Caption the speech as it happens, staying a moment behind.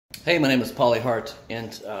Hey, my name is Polly Hart,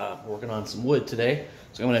 and we're working on some wood today.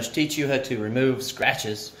 So I'm going to teach you how to remove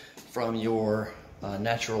scratches from your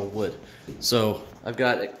natural wood. So I've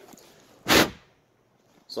got a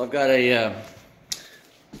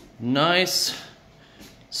nice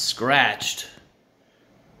scratched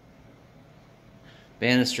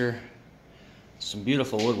banister. Some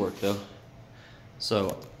beautiful woodwork though.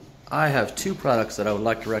 So I have two products that I would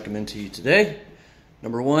like to recommend to you today.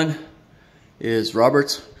 Number one is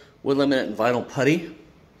Robert's wood laminate and vinyl putty.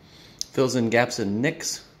 Fills in gaps and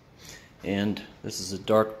nicks. And this is a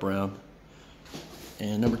dark brown.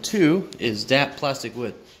 And number two is DAP plastic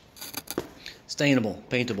wood. Stainable,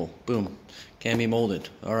 paintable, boom. Can be molded.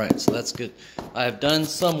 Alright, so that's good. I have done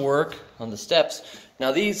some work on the steps.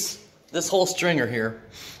 Now this whole stringer here,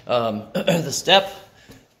 the step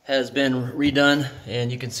has been redone,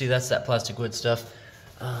 and you can see that's that plastic wood stuff.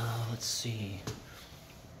 Let's see.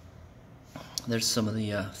 There's some of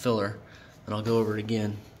the filler, and I'll go over it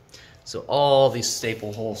again. So all these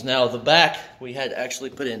staple holes. Now the back, we had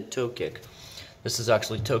actually put in toe kick. This is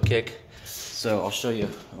actually toe kick, so I'll show you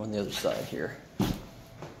on the other side here.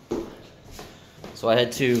 So I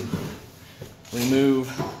had to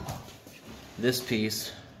remove this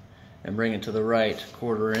piece and bring it to the right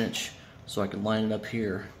 1/4 inch so I can line it up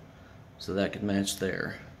here so that could match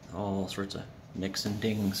there. All sorts of nicks and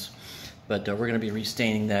dings. But we're going to be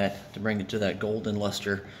restaining that to bring it to that golden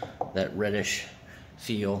luster, that reddish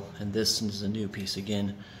feel. And this is a new piece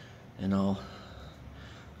again. And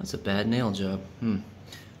that's a bad nail job.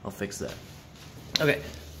 I'll fix that. Okay,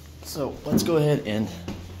 so let's go ahead and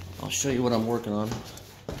I'll show you what I'm working on.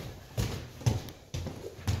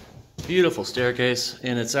 Beautiful staircase,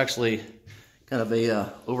 and it's actually kind of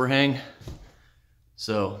a overhang.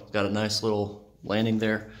 So it's got a nice little landing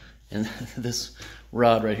there. And this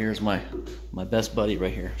rod right here is my best buddy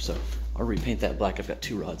right here. So I'll repaint that black. I've got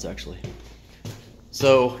two rods actually.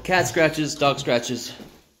 So cat scratches, dog scratches,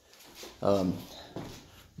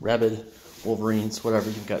 rabid wolverines, whatever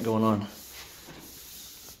you've got going on.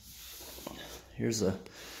 Here's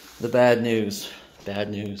the bad news. Bad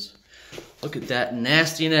news. Look at that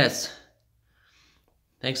nastiness.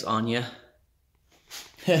 Thanks, Anya.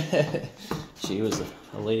 She was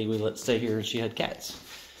a lady we let stay here, and she had cats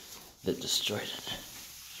that destroyed it.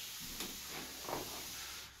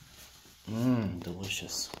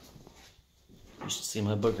 Delicious. You should see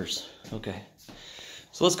my boogers. Okay.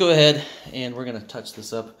 So let's go ahead and we're going to touch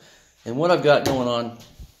this up. And what I've got going on,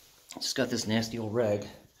 just got this nasty old rag,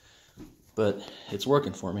 but it's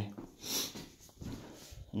working for me.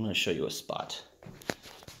 I'm going to show you a spot.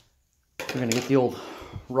 We're going to get the old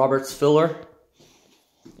Robert's filler.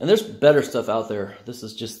 And there's better stuff out there. This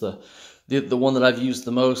is just the one that I've used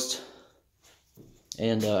the most.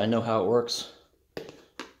 And I know how it works.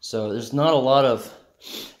 So there's not a lot of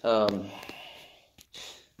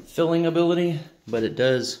filling ability, but it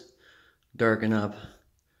does darken up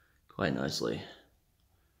quite nicely.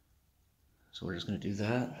 So we're just going to do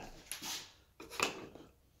that.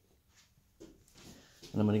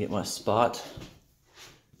 And I'm going to get my spot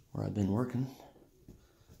where I've been working.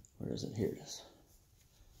 Where is it? Here it is.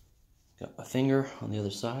 Got my finger on the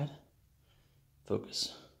other side.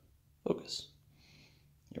 Focus. Focus.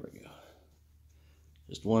 There we go.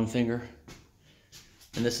 Just one finger.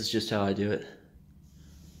 And this is just how I do it.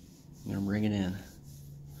 I'm going to bring it in.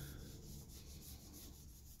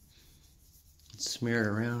 Smear it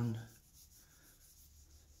around.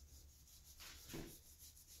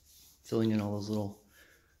 Filling in all those little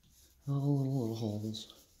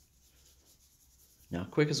holes. Now,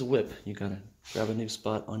 quick as a whip, you gotta grab a new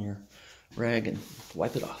spot on your rag and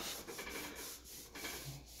wipe it off.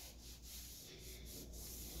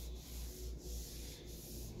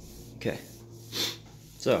 Okay,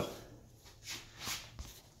 so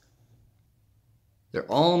they're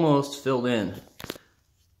almost filled in.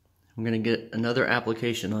 I'm gonna get another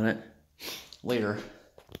application on it later,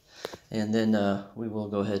 and then we will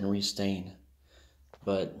go ahead and restain.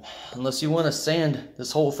 But unless you want to sand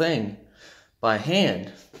this whole thing by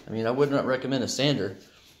hand, I mean, I would not recommend a sander.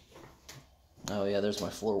 Oh yeah, there's my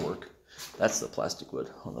floor work. That's the plastic wood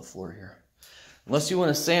on the floor here. Unless you want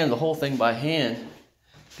to sand the whole thing by hand,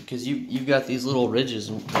 because you've got these little ridges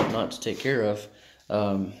and whatnot to take care of,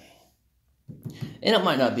 and it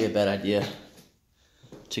might not be a bad idea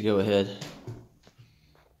to go ahead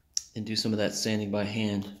and do some of that sanding by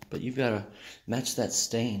hand, but you've got to match that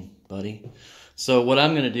stain, buddy. So what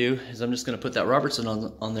I'm going to do is I'm just going to put that Robertson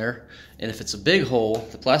on there, and if it's a big hole,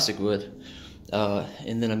 the plastic wood,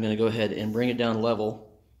 and then I'm going to go ahead and bring it down level.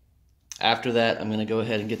 After that, I'm going to go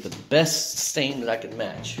ahead and get the best stain that I can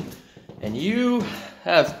match. And you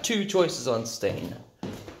have two choices on stain.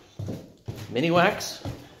 mini wax.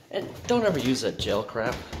 And don't ever use that gel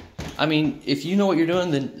crap. I mean, if you know what you're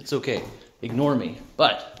doing, then it's okay. Ignore me.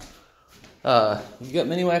 But you got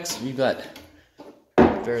mini wax, you got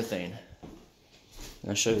Varathane.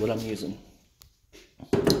 I'll show you what I'm using.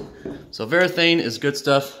 So Varathane is good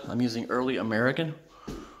stuff. I'm using Early American,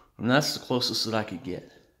 and that's the closest that I could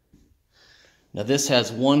get. Now this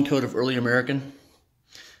has one coat of Early American,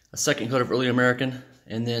 a second coat of Early American,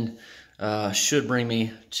 and then should bring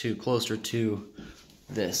me to closer to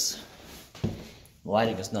this. The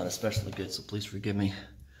lighting is not especially good, so please forgive me,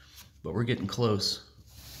 but we're getting close.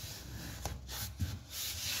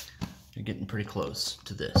 You're getting pretty close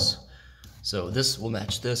to this. So this will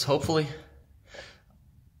match this, hopefully.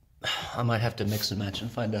 I might have to mix and match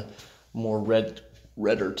and find a more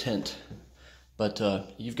redder tint. But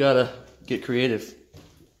you've got to get creative.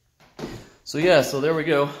 So yeah, so there we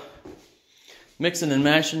go. Mixing and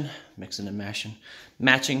matching.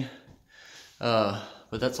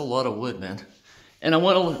 But that's a lot of wood, man. And I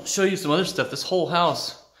want to show you some other stuff. This whole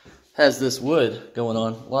house has this wood going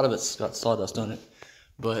on. A lot of it's got sawdust on it.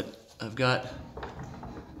 But I've got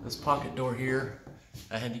this pocket door here.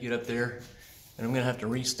 I had to get up there. And I'm going to have to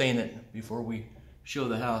restain it before we show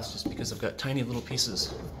the house, just because I've got tiny little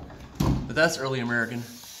pieces. But that's Early American.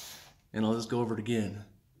 And I'll just go over it again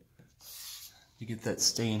to get that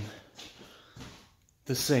stain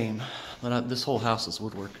the same. But this whole house is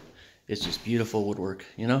woodwork. It's just beautiful woodwork,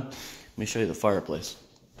 you know? Let me show you the fireplace.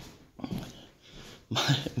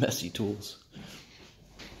 My messy tools.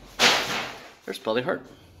 There's probably heart.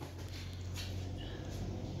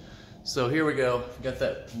 So here we go. I've got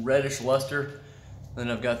that reddish luster. Then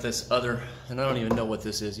I've got this other, and I don't even know what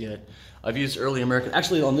this is yet. I've used Early American.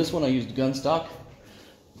 Actually, on this one I used gun stock.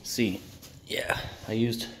 See, yeah, I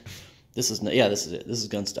used, this is it. This is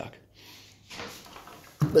gun stock.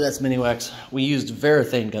 But that's mini wax. We used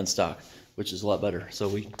Varathane gun stock, which is a lot better. So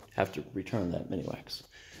we have to return that mini wax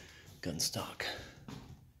gun stock.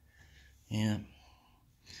 Yeah,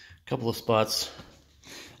 a couple of spots.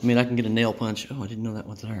 I mean, I can get a nail punch. Oh, I didn't know that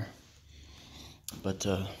was there. But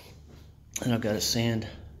and I've got to sand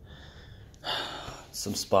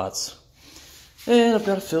some spots, and I've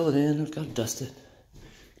got to fill it in. I've got to dust it,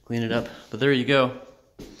 clean it up. But there you go.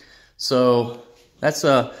 So that's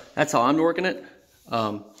how I'm working it.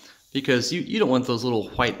 Because you don't want those little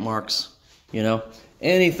white marks, you know.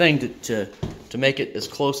 Anything to make it as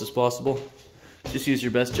close as possible. Just use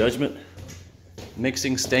your best judgment.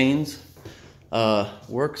 Mixing stains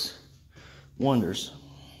works wonders.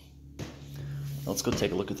 Let's go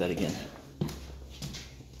take a look at that again.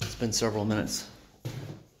 It's been several minutes.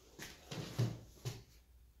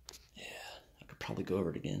 Yeah, I could probably go over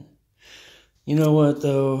it again. You know what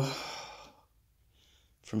though?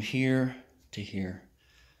 From here to here,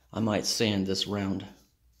 I might sand this round.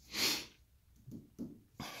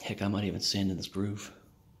 Heck, I might even sand in this groove.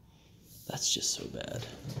 That's just so bad.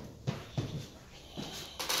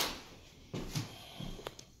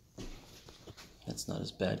 That's not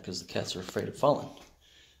as bad because the cats are afraid of falling.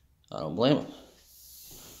 I don't blame them.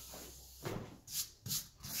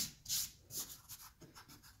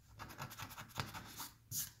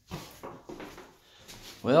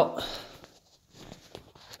 Well,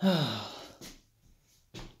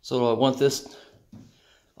 so do I want this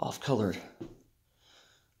off-colored,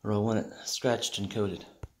 or do I want it scratched and coated?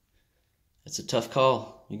 It's a tough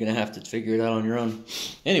call. You're going to have to figure it out on your own.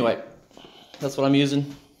 Anyway, that's what I'm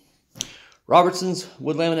using. Robertson's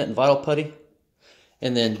wood laminate and vinyl putty,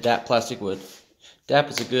 and then DAP plastic wood.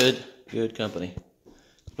 DAP is a good company.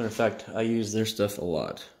 As a matter of fact, I use their stuff a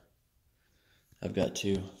lot. I've got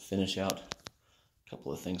to finish out a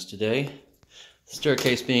couple of things today. The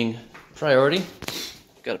staircase being priority.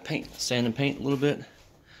 Got to sand and paint a little bit.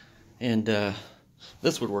 And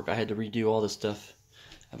this woodwork, I had to redo all this stuff.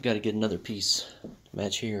 I've got to get another piece to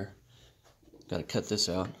match here. Got to cut this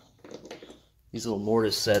out. These little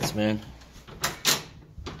mortise sets, man.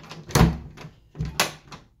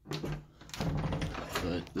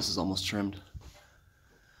 But this is almost trimmed.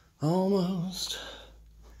 Almost.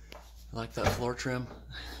 I like that floor trim.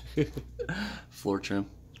 Floor trim,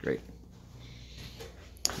 great.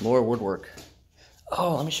 More woodwork.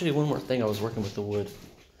 Oh, let me show you one more thing. I was working with the wood.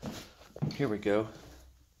 Here we go.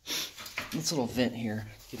 This little vent here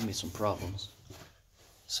giving me some problems.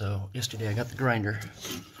 So yesterday I got the grinder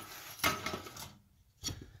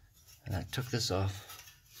and I took this off,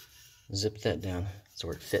 zipped that down so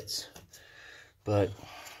it fits. But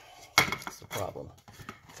that's the problem.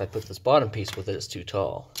 If I put this bottom piece with it, it's too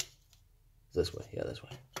tall. This way, yeah, this way.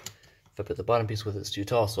 If I put the bottom piece with it, it's too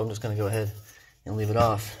tall, so I'm just going to go ahead and leave it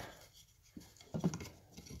off.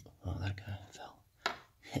 Oh, that guy fell.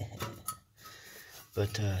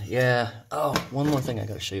 But yeah. Oh, one more thing I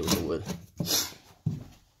gotta show you with the wood.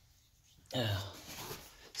 Yeah.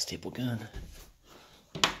 Staple gun.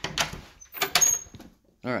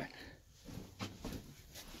 All right.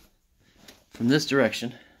 From this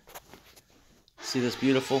direction, see this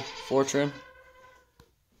beautiful floor trim?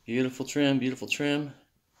 Beautiful trim, beautiful trim.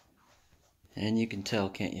 And you can tell,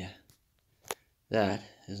 can't you? That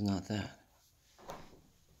is not that.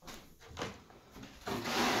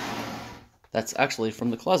 That's actually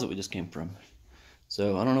from the closet we just came from.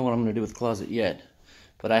 So I don't know what I'm going to do with the closet yet.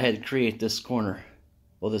 But I had to create this corner.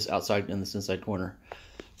 Well, this outside and this inside corner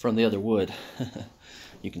from the other wood.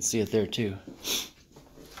 You can see it there too.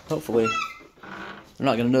 Hopefully they're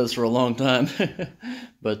not going to notice for a long time.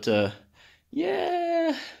 But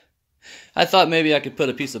yeah, I thought maybe I could put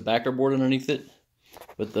a piece of backer board underneath it,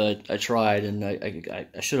 but I tried, and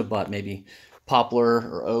I should have bought maybe poplar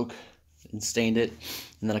or oak and stained it,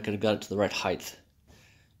 and then I could have got it to the right height.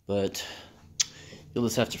 But you'll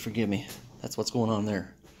just have to forgive me. That's what's going on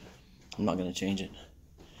there. I'm not going to change it.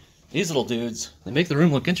 These little dudes, they make the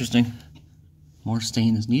room look interesting. More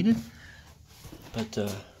stain is needed, but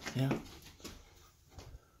yeah.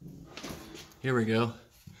 Here we go.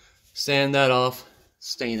 Sand that off,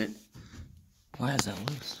 stain it. Why is that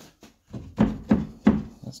loose?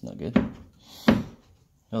 That's not good.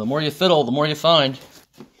 Now, the more you fiddle, the more you find.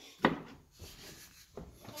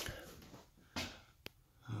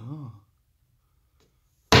 Oh.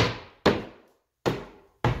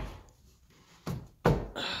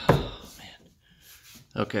 Oh, man.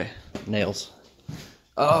 Okay, nails.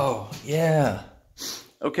 Oh, yeah.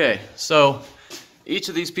 Okay, so each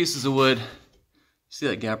of these pieces of wood, see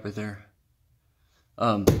that gap right there?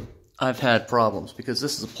 I've had problems because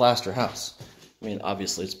this is a plaster house. I mean,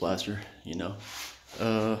 obviously it's plaster, you know.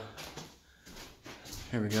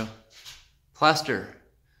 Here we go. Plaster.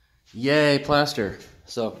 Yay, plaster.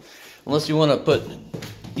 So, unless you want to put,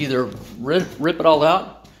 either rip it all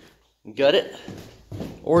out, gut it,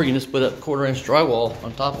 or you can just put a 1/4-inch drywall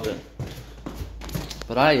on top of it.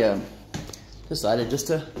 But I decided just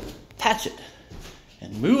to patch it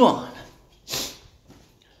and move on.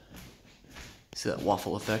 See that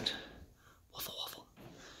waffle effect? Waffle, waffle.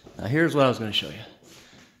 Now here's what I was going to show you.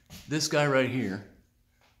 This guy right here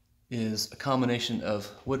is a combination of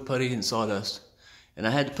wood putty and sawdust. And I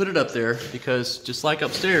had to put it up there because just like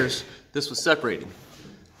upstairs, this was separating.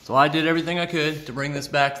 So I did everything I could to bring this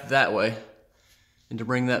back that way, and to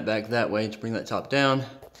bring that back that way, to bring that top down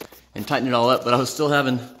and tighten it all up. But I was still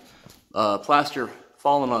having plaster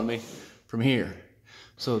falling on me from here.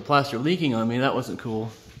 So the plaster leaking on me, that wasn't cool.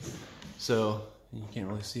 So you can't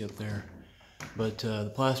really see up there, but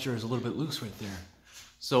the plaster is a little bit loose right there.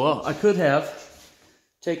 So I could have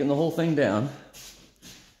taken the whole thing down,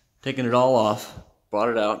 taken it all off, brought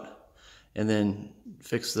it out, and then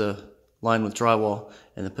fixed the line with drywall,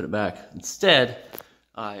 and then put it back. Instead,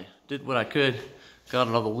 I did what I could, got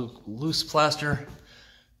all the loose plaster.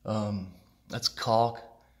 That's caulk.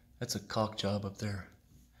 That's a caulk job up there.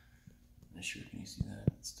 I'm not sure, can you see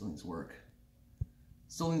that? It still needs work.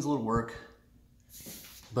 Still needs a little work.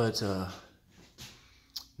 But,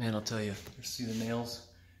 man, I'll tell you, see the nails?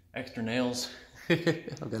 Extra nails.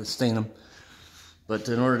 I've got to stain them. But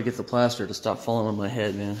in order to get the plaster to stop falling on my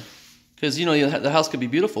head, man. Because, you know, the house could be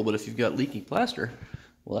beautiful, but if you've got leaky plaster,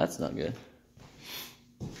 well, that's not good.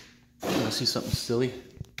 Want to see something silly?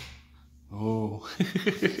 Oh.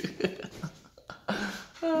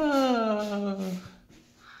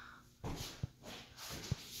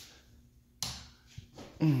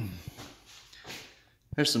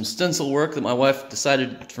 There's some stencil work that my wife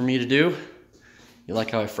decided for me to do. You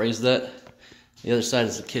like how I phrased that? The other side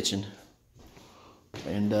is the kitchen.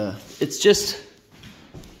 And it's just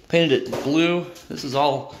painted it blue. This is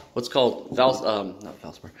all what's called not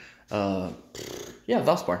Valspar. Yeah,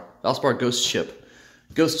 Valspar. Valspar Ghost Ship.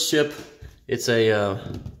 Ghost Ship. It's a,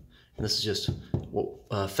 and this is just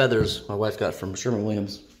feathers my wife got from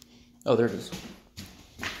Sherwin-Williams. Oh, there it is.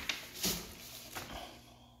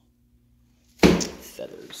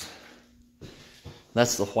 Feathers.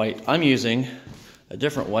 That's the white. I'm using a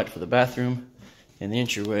different white for the bathroom and the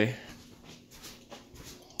entryway.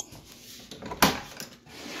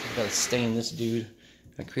 I've got to stain this dude.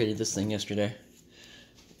 I created this thing yesterday.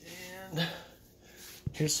 And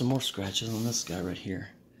here's some more scratches on this guy right here.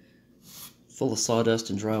 Full of sawdust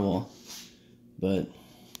and drywall. But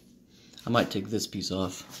I might take this piece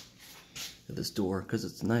off of this door because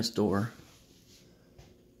it's a nice door.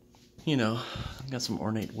 You know, I've got some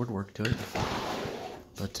ornate woodwork to it.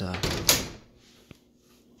 But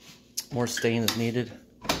more stain is needed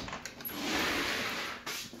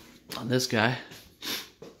on this guy.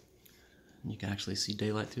 You can actually see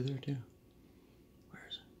daylight through there too. Where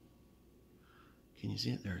is it? Can you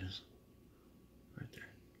see it? There it is. Right there.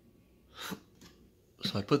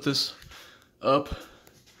 So I put this up.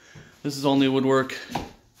 This is all new woodwork.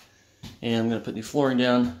 And I'm going to put new flooring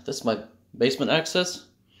down. This is my basement access.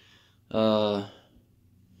 Yeah.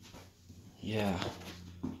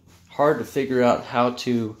 Hard to figure out how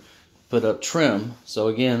to put up trim. So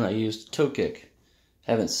again, I used toe kick.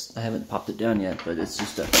 I haven't popped it down yet, but it's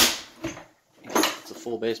just it's a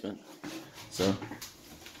full basement. So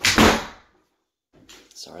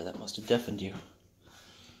sorry, that must have deafened you.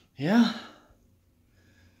 Yeah.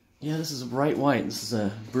 Yeah, this is a bright white. This is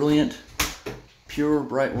a brilliant, pure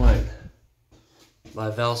bright white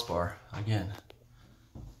by Valspar again.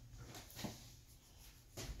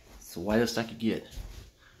 It's the whitest I could get.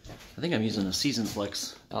 I think I'm using a Season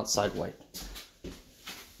Flex outside white.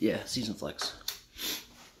 Yeah, Season Flex.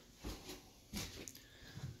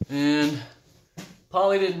 And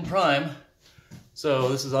poly didn't prime, so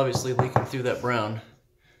this is obviously leaking through that brown.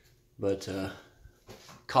 But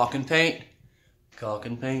caulk and paint, caulk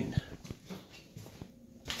and paint.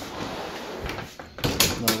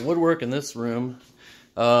 My woodwork in this room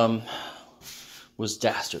was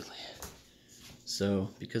dastardly. So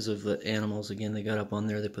because of the animals, again, they got up on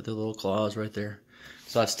there, they put their little claws right there.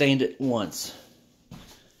 So I've stained it once.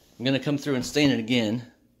 I'm gonna come through and stain it again.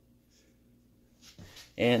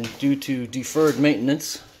 And due to deferred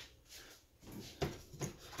maintenance,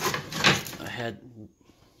 I had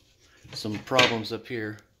some problems up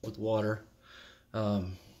here with water.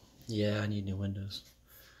 Yeah, I need new windows.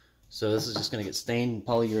 So this is just gonna get stained and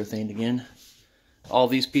polyurethaned again. All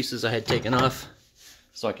these pieces I had taken off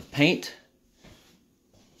so I could paint.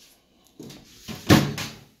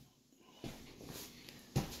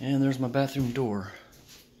 And there's my bathroom door.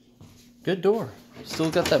 Good door. Still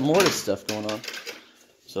got that mortise stuff going on.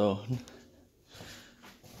 So,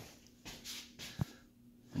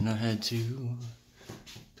 and I had to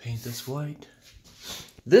paint this white.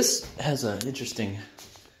 This has an interesting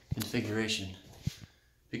configuration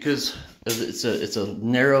because it's a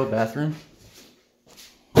narrow bathroom.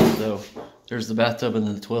 So there's the bathtub and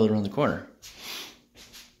then the toilet around the corner.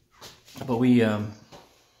 But we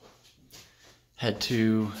had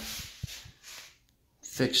to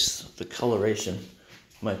fix the coloration.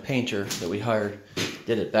 My painter that we hired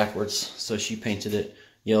did it backwards, so she painted it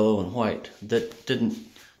yellow and white. That didn't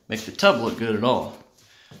make the tub look good at all.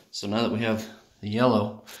 So now that we have the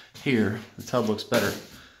yellow here, the tub looks better.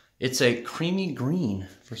 It's a creamy green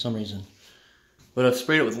for some reason. But I've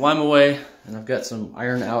sprayed it with Lime Away, and I've got some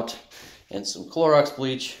Iron Out and some Clorox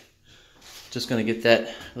bleach. Just gonna get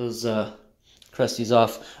those crusties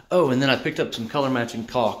off. Oh, and then I picked up some color matching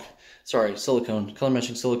caulk. Sorry, silicone, color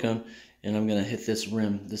matching silicone, and I'm gonna hit this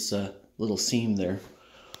rim, this little seam there.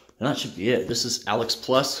 And that should be it. This is Alex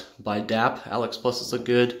Plus by DAP. Alex Plus is a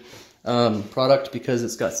good product because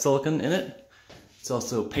it's got silicone in it. It's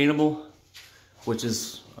also paintable, which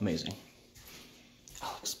is amazing.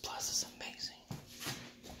 Alex Plus is amazing.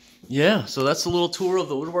 Yeah, so that's a little tour of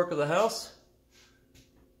the woodwork of the house.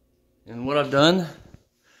 And what I've done.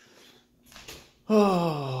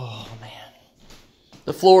 Oh, man.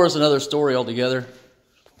 The floor is another story altogether.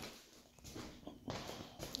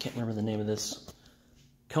 Can't remember the name of this.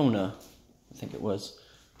 Kona, I think it was.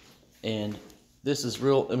 And this is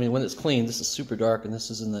real, I mean, when it's clean, this is super dark and this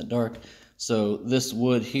isn't that dark. So this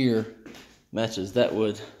wood here matches that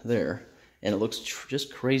wood there. And it looks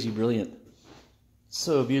just crazy brilliant.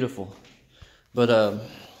 So beautiful. But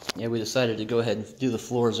yeah, we decided to go ahead and do the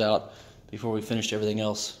floors out before we finished everything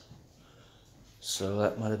else. So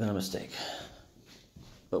that might have been a mistake.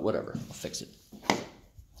 But whatever, I'll fix it.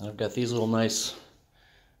 I've got these little nice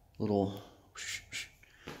little,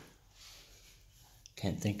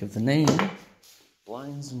 can't think of the name,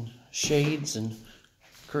 blinds and shades and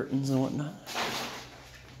curtains and whatnot.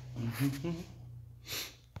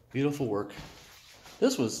 Beautiful work.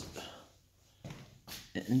 This was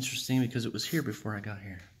interesting because it was here before I got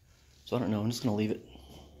here. So I don't know, I'm just gonna leave it.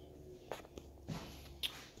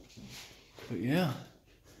 But yeah,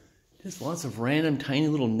 just lots of random tiny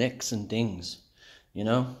little nicks and dings, you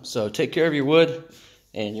know? So take care of your wood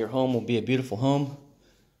and your home will be a beautiful home.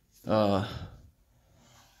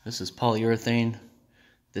 This is polyurethane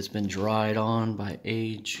that's been dried on by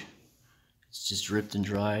age. It's just dripped and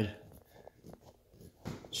dried.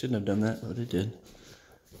 Shouldn't have done that, but it did.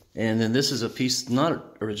 And then this is a piece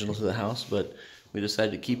not original to the house, but we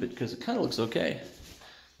decided to keep it because it kind of looks okay.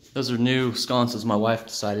 Those are new sconces my wife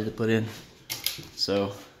decided to put in.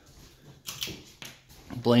 So,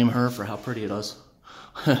 blame her for how pretty it is.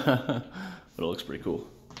 But it looks pretty cool.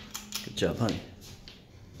 Good job, honey.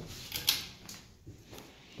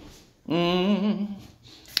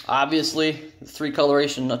 Obviously, 3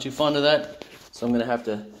 coloration, not too fond of that, so I'm going to have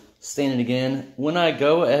to stain it again. When I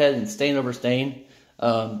go ahead and stain over stain,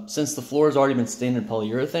 since the floor has already been stained and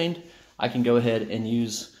polyurethane, I can go ahead and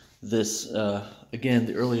use this, again,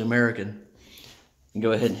 the early American, and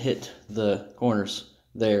go ahead and hit the corners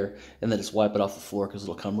there, and then just wipe it off the floor because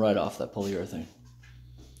it'll come right off that polyurethane.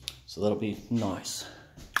 So that'll be nice.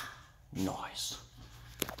 Nice.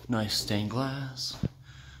 Nice stained glass.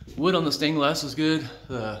 Wood on the stained glass is good.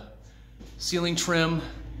 The ceiling trim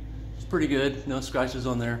is pretty good. No scratches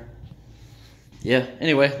on there. Yeah,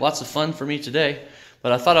 anyway, lots of fun for me today.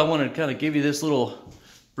 But I thought I wanted to kind of give you this little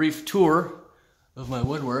brief tour of my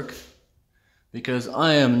woodwork because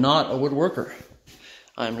I am not a woodworker.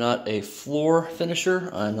 I'm not a floor finisher.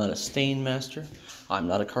 I'm not a stain master. I'm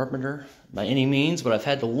not a carpenter by any means, but I've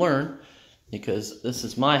had to learn because this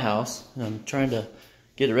is my house and I'm trying to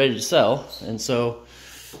get it ready to sell. And so,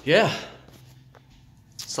 yeah,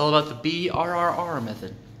 it's all about the BRRR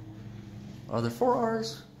method. Are there 4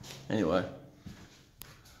 R's? Anyway,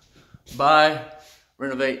 buy,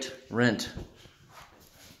 renovate, rent,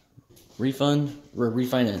 refund,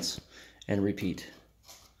 refinance, and repeat.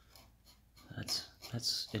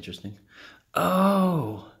 That's interesting.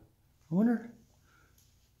 Oh, I wonder,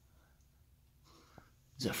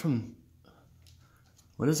 is that from,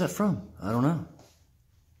 what is that from? I don't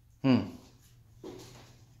know.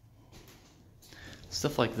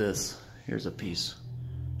 Stuff like this. Here's a piece,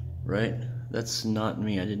 right? That's not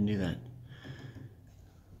me. I didn't do that.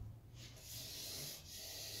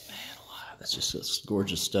 Man alive, that's just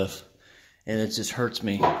gorgeous stuff. And it just hurts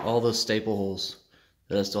me. All those staple holes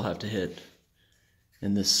that I still have to hit.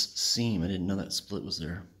 And this seam, I didn't know that split was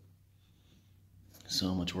there.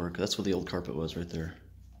 So much work. That's where the old carpet was right there.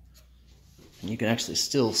 And you can actually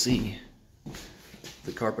still see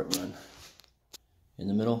the carpet run in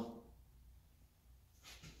the middle.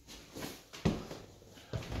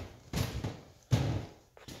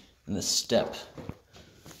 And the step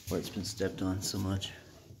where it's been stepped on so much.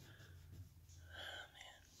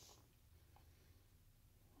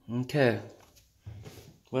 Oh, man. Okay.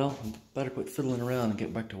 Well, better quit fiddling around and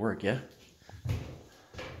get back to work, yeah?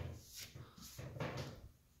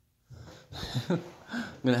 I'm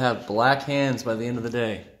gonna have black hands by the end of the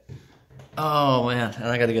day. Oh man, and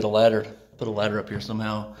I gotta get a ladder, put a ladder up here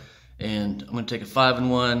somehow. And I'm gonna take a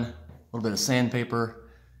 5-in-1, a little bit of sandpaper,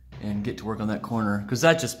 and get to work on that corner. Because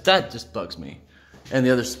that just bugs me. And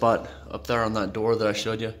the other spot up there on that door that I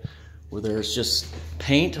showed you, where there's just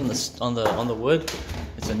paint on the wood,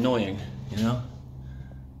 it's annoying, you know?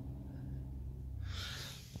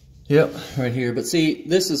 Yep, right here. But see,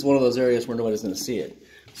 this is one of those areas where nobody's going to see it.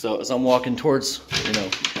 So as I'm walking towards, you know,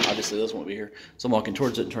 obviously those won't be here. So I'm walking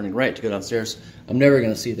towards it and turning right to go downstairs. I'm never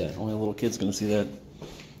going to see that. Only a little kid's going to see that.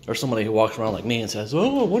 Or somebody who walks around like me and says,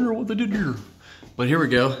 oh, I wonder what they did here. But here we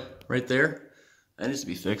go, right there. That needs to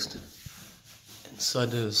be fixed.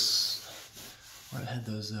 Inside those, where I had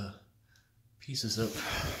those pieces up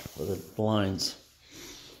for the blinds.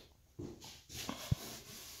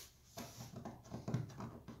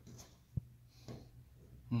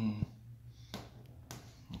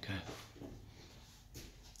 Okay.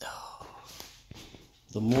 Oh,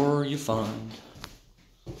 the more you find.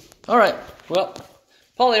 All right. Well,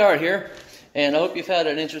 Poly Art here, and I hope you've had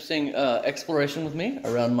an interesting exploration with me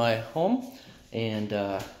around my home. And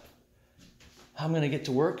I'm gonna get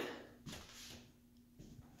to work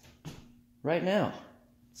right now.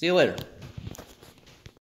 See you later.